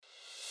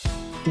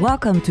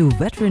Welcome to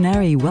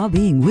Veterinary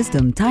Wellbeing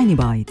Wisdom Tiny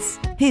Bites.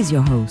 Here's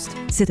your host,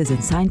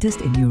 citizen scientist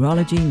in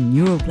neurology,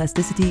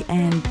 neuroplasticity,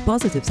 and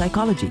positive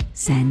psychology,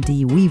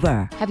 Sandy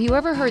Weaver. Have you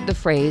ever heard the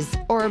phrase,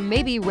 or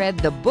maybe read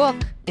the book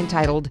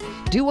entitled,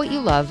 "Do What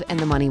You Love and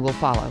the Money Will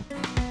Follow"?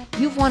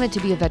 You've wanted to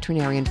be a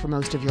veterinarian for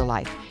most of your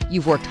life.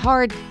 You've worked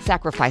hard,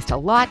 sacrificed a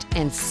lot,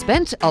 and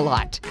spent a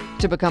lot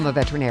to become a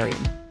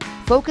veterinarian.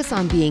 Focus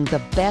on being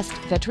the best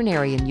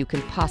veterinarian you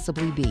can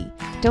possibly be.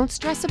 Don't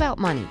stress about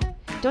money.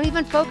 Don't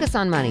even focus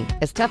on money,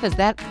 as tough as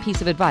that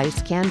piece of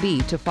advice can be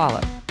to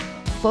follow.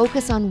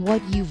 Focus on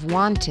what you've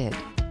wanted,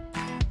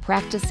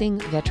 practicing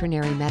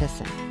veterinary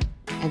medicine,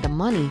 and the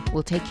money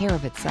will take care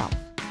of itself.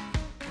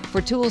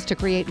 For tools to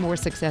create more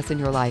success in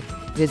your life,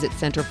 visit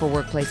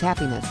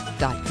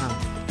centerforworkplacehappiness.com.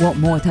 Want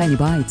more tiny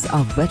bites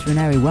of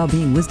veterinary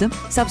well-being wisdom?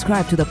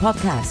 Subscribe to the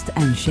podcast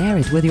and share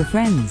it with your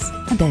friends.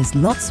 And there's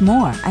lots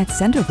more at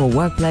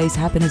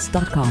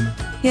centerforworkplacehappiness.com.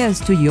 Here's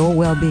to your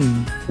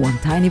well-being, one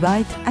tiny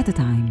bite at a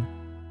time.